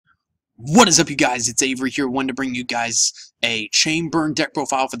What is up, you guys? It's Avery here. Wanted to bring you guys a chain burn deck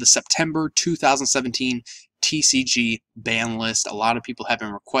profile for the September 2017 TCG ban list. A lot of people have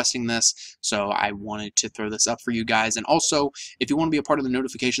been requesting this, so I wanted to throw this up for you guys. And also, if you want to be a part of the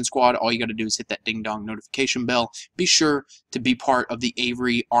notification squad, all you got to do is hit that ding dong notification bell. Be sure to be part of the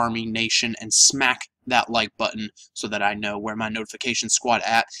Avery Army Nation and smack that like button so that I know where my notification squad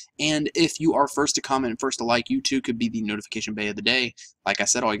at. And if you are first to comment and first to like, you too could be the notification bay of the day. Like I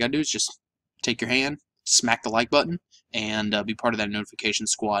said, all you gotta do is just take your hand, smack the like button, and be part of that notification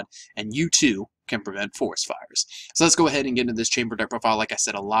squad, and you too can prevent forest fires. So let's go ahead and get into this chamber deck profile. Like I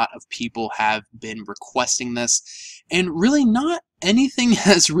said, a lot of people have been requesting this, and really not anything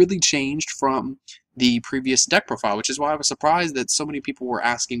has really changed from the previous deck profile, which is why I was surprised that so many people were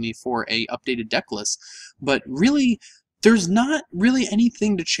asking me for a updated deck list. But really, there's not really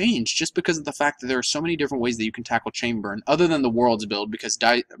anything to change, just because of the fact that there are so many different ways that you can tackle chain burn, other than the world's build, because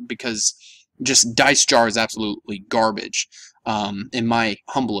just dice jar is absolutely garbage, in my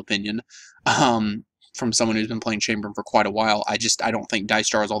humble opinion. From someone who's been playing chain burn for quite a while, I don't think dice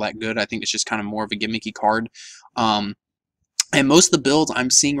jar is all that good. I think it's just kind of more of a gimmicky card. And most of the builds I'm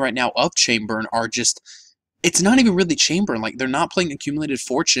seeing right now of chain burn are just, it's not even really chain burn. Like, they're not playing accumulated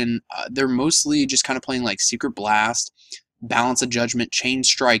fortune. They're mostly just kind of playing like secret blast, balance of judgment, chain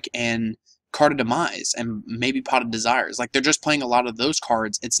strike, and card of demise, and maybe pot of desires. Like, they're just playing a lot of those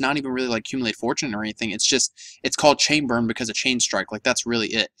cards. It's not even really like accumulate fortune or anything. It's called chain burn because of chain strike. Like, that's really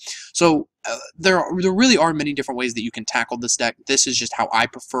it. So there really are many different ways that you can tackle this deck. This is just how I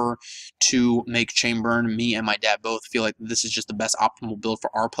prefer to make chain burn. Me and my dad both feel like this is just the best optimal build for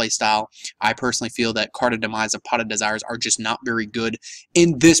our play style. I personally feel that card of demise and pot of desires are just not very good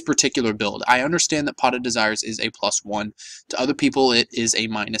in this particular build. I understand that pot of desires is a +1. To other people, it is a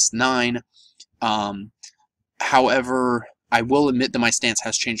 -9. However, I will admit that my stance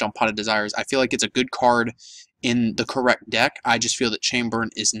has changed on Pot of Desires. I feel like it's a good card in the correct deck. I just feel that Chain Burn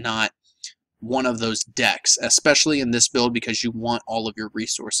is not one of those decks, especially in this build, because you want all of your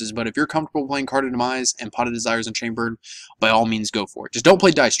resources. But if you're comfortable playing Card of Demise and Pot of Desires and Chain Burn, by all means go for it. Just don't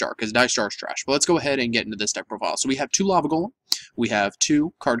play Dice Jar, because Dice Jar is trash. But let's go ahead and get into this deck profile. So we have 2 Lava Golem, we have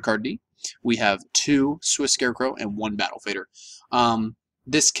 2 Card D, we have 2 Swiss Scarecrow, and 1 Battle Fader.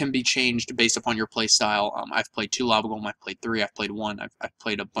 This can be changed based upon your play style. I've played 2 Lava Golem, I've played 3, I've played 1, I've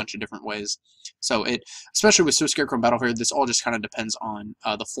played a bunch of different ways. So especially with Swiss Scarecrow and Battle Fader, this all just kind of depends on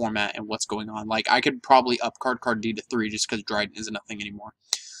the format and what's going on. Like, I could probably up Card D to 3 just because Dryden isn't a thing anymore.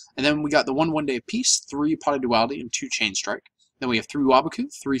 And then we got the 1 Day of Peace, 3 Pot of Duality, and 2 Chain Strike. Then we have 3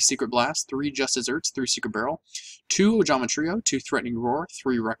 Wabaku, 3 Secret Blast, 3 Just Desserts, 3 Secret Barrel, 2 Ojama Trio, 2 Threatening Roar,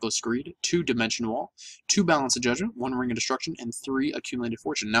 3 Reckless Greed, 2 Dimension Wall, 2 Balance of Judgment, 1 Ring of Destruction, and 3 Accumulated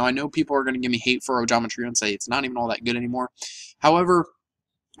Fortune. Now, I know people are going to give me hate for Ojama Trio and say it's not even all that good anymore. However,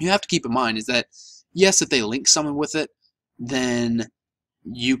 you have to keep in mind is that, yes, if they link someone with it, then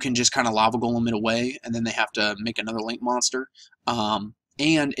you can just kind of Lava Golem it away, and then they have to make another link monster.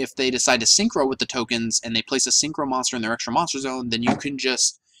 And if they decide to synchro with the tokens and they place a synchro monster in their extra monster zone, then you can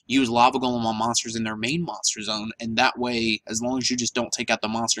just use Lava Golem on monsters in their main monster zone, and that way, as long as you just don't take out the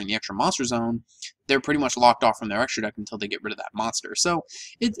monster in the extra monster zone, they're pretty much locked off from their extra deck until they get rid of that monster. So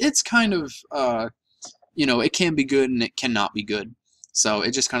it's kind of, it can be good and it cannot be good. So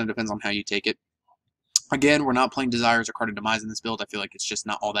it just kind of depends on how you take it. Again, we're not playing Desires or Card of Demise in this build. I feel like it's just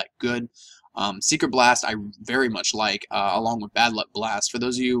not all that good. Secret Blast I very much like, along with Bad Luck Blast. For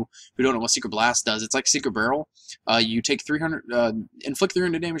those of you who don't know what Secret Blast does, it's like Secret Barrel. You take 300, inflict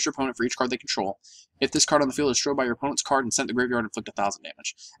 300 damage to your opponent for each card they control. If this card on the field is destroyed by your opponent's card and sent to the graveyard, inflict 1,000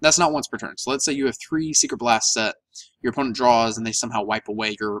 damage. That's not once per turn. So let's say you have 3 Secret Blasts set, your opponent draws, and they somehow wipe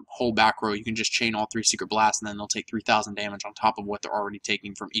away your whole back row. You can just chain all 3 Secret Blasts, and then they'll take 3,000 damage on top of what they're already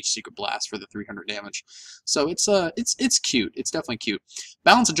taking from each Secret Blast for the 300 damage. So it's cute. It's definitely cute.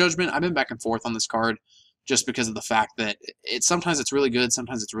 Balance of Judgment, I've been back and forth on this card just because of the fact that sometimes it's really good,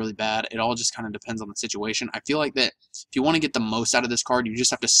 sometimes it's really bad. It all just kind of depends on the situation. I feel like that if you want to get the most out of this card, you just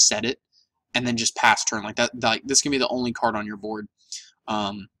have to set it and then just pass turn like that. Like, this can be the only card on your board.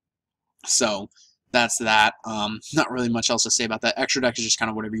 So that's that. Not really much else to say about that. Extra deck is just kind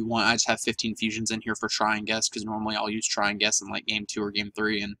of whatever you want. I just have 15 fusions in here for Try and Guess, because normally I'll use Try and Guess in like Game 2 or Game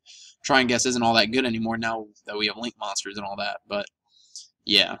 3, and Try and Guess isn't all that good anymore now that we have Link monsters and all that. But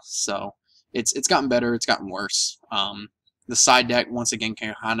yeah, so it's gotten better, it's gotten worse. The side deck, once again,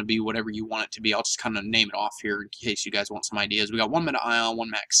 can kind of be whatever you want it to be. I'll just kind of name it off here in case you guys want some ideas. We got 1 Meta Ion, 1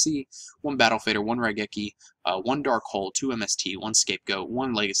 Max C, 1 Battle Fader, 1 Raigeki, 1 Dark Hole, 2 MST, 1 Scapegoat,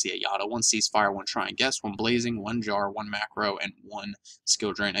 1 Legacy Ayada, 1 Ceasefire, 1 Try and Guess, 1 Blazing, 1 Jar, 1 Macro, and 1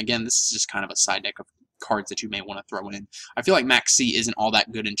 Skill Drain. Again, this is just kind of a side deck of cards that you may want to throw in. I feel like Max C isn't all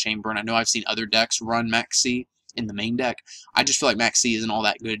that good in Chainburn. I know I've seen other decks run Max C in the main deck. I just feel like Max C isn't all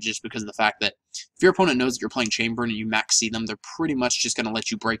that good just because of the fact that if your opponent knows that you're playing Chainburn and you Max C them, they're pretty much just going to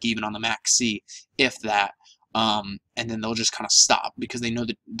let you break even on the Max C, if that. And then they'll just kind of stop because they know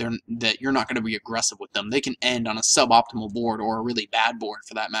that you're not going to be aggressive with them. They can end on a suboptimal board or a really bad board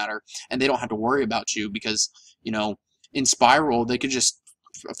for that matter, and they don't have to worry about you because, you know, in Spiral, they could just,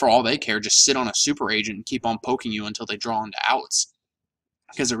 for all they care, just sit on a super agent and keep on poking you until they draw into outs.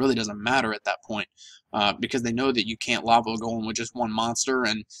 Because it really doesn't matter at that point. Because they know that you can't lava going with just one monster,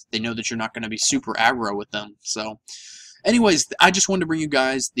 and they know that you're not going to be super aggro with them. So, anyways, I just wanted to bring you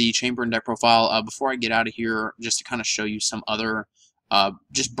guys the Chainburn deck profile. Before I get out of here, just to kind of show you some other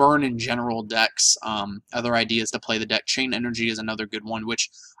just burn in general decks, other ideas to play the deck. Chain Energy is another good one, which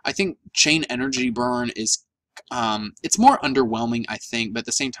I think Chain Energy burn is it's more underwhelming, I think, but at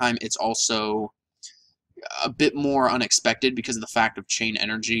the same time, it's also a bit more unexpected because of the fact of Chain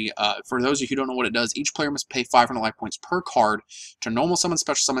Energy. For those of you who don't know what it does, each player must pay 500 life points per card to normal summon,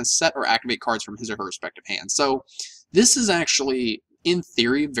 special summon, set, or activate cards from his or her respective hand. So this is actually, in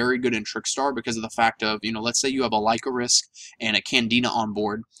theory, very good in Trickstar because of the fact of, you know, let's say you have a Lycorisk and a Candina on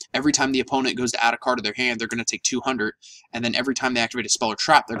board. Every time the opponent goes to add a card to their hand, they're going to take 200, and then every time they activate a spell or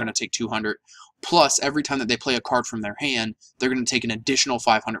trap, they're going to take 200. Plus, every time that they play a card from their hand, they're going to take an additional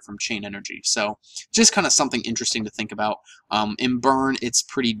 500 from Chain Energy. So, just kind of something interesting to think about. In Burn, it's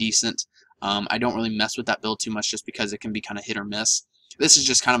pretty decent. I don't really mess with that build too much just because it can be kind of hit or miss. This is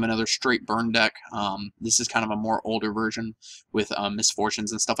just kind of another straight Burn deck. This is kind of a more older version with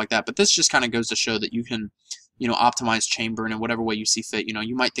Misfortunes and stuff like that. But this just kind of goes to show that you can, you know, optimize Chainburn in whatever way you see fit. You know,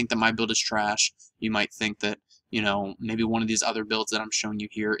 you might think that my build is trash. You might think that, you know, maybe one of these other builds that I'm showing you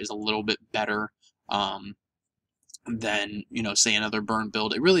here is a little bit better than, you know, say another Burn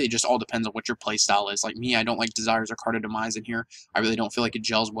build. It really just all depends on what your playstyle is. Like me, I don't like Desires or Card of Demise in here. I really don't feel like it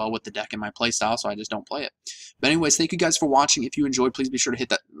gels well with the deck in my playstyle, so I just don't play it. But anyways, thank you guys for watching. If you enjoyed, please be sure to hit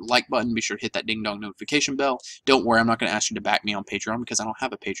that like button. Be sure to hit that ding-dong notification bell. Don't worry, I'm not going to ask you to back me on Patreon because I don't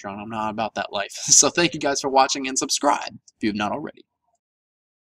have a Patreon. I'm not about that life. So thank you guys for watching and subscribe if you have not already.